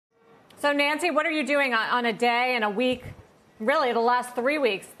So, Nancy, what are you doing on a day and a week, really the last 3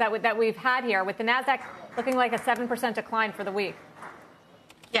 weeks that we've had here, with the NASDAQ looking like a 7% decline for the week?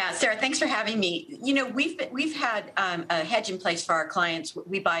 Yeah, Sarah, thanks for having me. You know, we've had a hedge in place for our clients.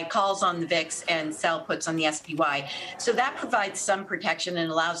 We buy calls on the VIX and sell puts on the SPY. So that provides some protection and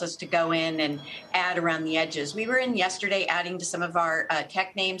allows us to go in and add around the edges. We were in yesterday adding to some of our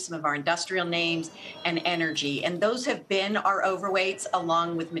tech names, some of our industrial names, and energy. And those have been our overweights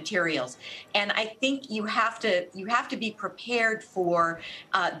along with materials. And I think you have to be prepared for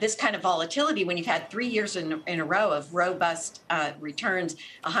this kind of volatility when you've had 3 years in a row of robust returns.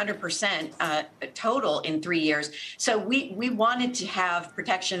 100% total in 3 years. So we wanted to have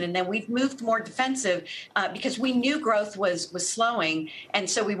protection, and then we've moved more defensive because we knew growth was slowing, and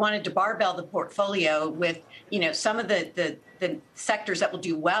so we wanted to barbell the portfolio with, you know, some of the sectors that will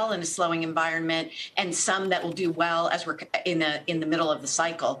do well in a slowing environment and some that will do well as we're in the middle of the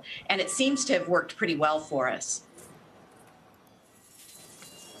cycle. And it seems to have worked pretty well for us.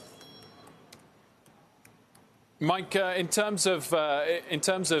 Mike, in terms of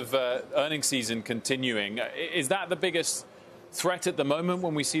earnings season continuing, is that the biggest threat at the moment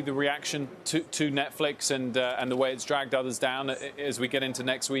when we see the reaction to Netflix and the way it's dragged others down as we get into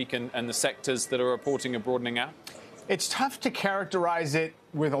next week and the sectors that are reporting are broadening out? It's tough to characterize it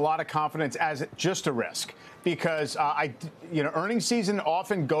with a lot of confidence as just a risk because earnings season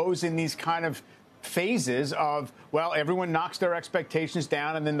often goes in these kind of phases of, well, everyone knocks their expectations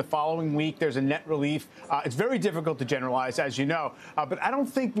down, and then the following week there's a net relief. It's very difficult to generalize, as you know, but I don't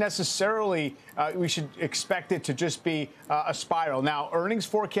think necessarily we should expect it to just be a spiral. Now, earnings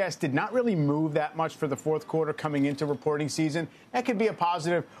forecast did not really move that much for the fourth quarter coming into reporting season. That could be a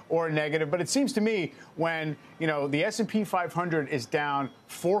positive or a negative, but it seems to me when, you know, the S&P 500 is down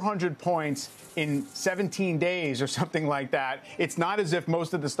 400 points in 17 days or something like that, it's not as if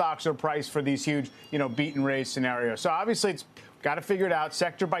most of the stocks are priced for these huge, beat and raise scenarios. So obviously it's got to figure it out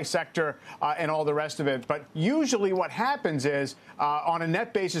sector by sector and all the rest of it. But usually what happens is on a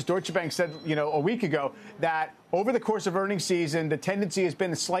net basis, Deutsche Bank said, a week ago that over the course of earnings season, the tendency has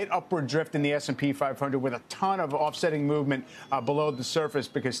been a slight upward drift in the S&P 500 with a ton of offsetting movement below the surface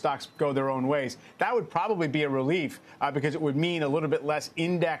because stocks go their own ways. That would probably be a relief because it would mean a little bit less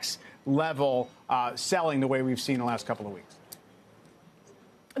index level selling the way we've seen the last couple of weeks.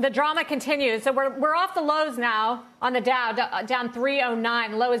 The drama continues. So we're off the lows now on the Dow, down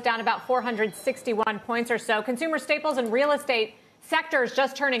 309. Low is down about 461 points or so. Consumer staples and real estate sectors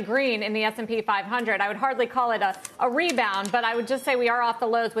just turning green in the S&P 500. I would hardly call it a rebound, but I would just say we are off the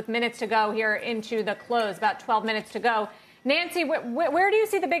lows with minutes to go here into the close, about 12 minutes to go. Nancy, where do you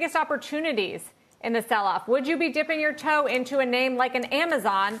see the biggest opportunities in the sell-off? Would you be dipping your toe into a name like an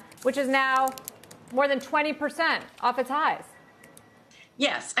Amazon, which is now more than 20% off its highs?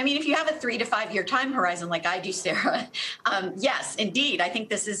 Yes. I mean, if you have a 3 to 5 year time horizon like I do, Sarah, yes, indeed. I think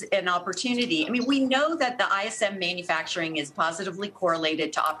this is an opportunity. I mean, we know that the ISM manufacturing is positively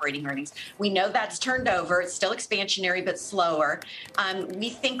correlated to operating earnings. We know that's turned over. It's still expansionary, but slower. We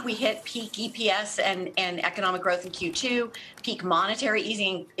think we hit peak EPS and economic growth in Q2, peak monetary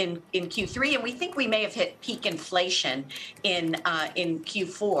easing in Q3, and we think we may have hit peak inflation in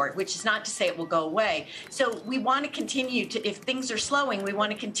Q4, which is not to say it will go away. So we want to continue to, if things are slowing, we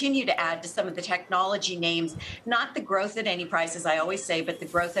want to continue to add to some of the technology names, not the growth at any price, as I always say, but the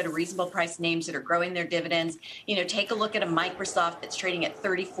growth at a reasonable price names that are growing their dividends. Take a look at a Microsoft that's trading at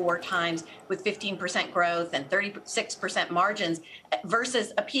 34 times with 15% growth and 36% margins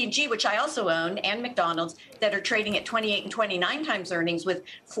versus a P&G, which I also own, and McDonald's that are trading at 28 and 29 times earnings with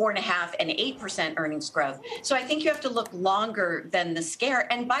 4.5% and 8% earnings growth. So I think you have to look longer than the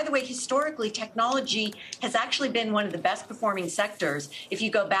scare. And by the way, historically, technology has actually been one of the best performing sectors if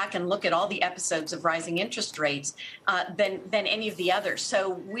you go back and look at all the episodes of rising interest rates than any of the others.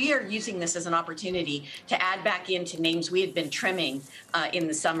 So we are using this as an opportunity to add back into names we had been trimming in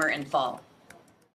the summer and fall.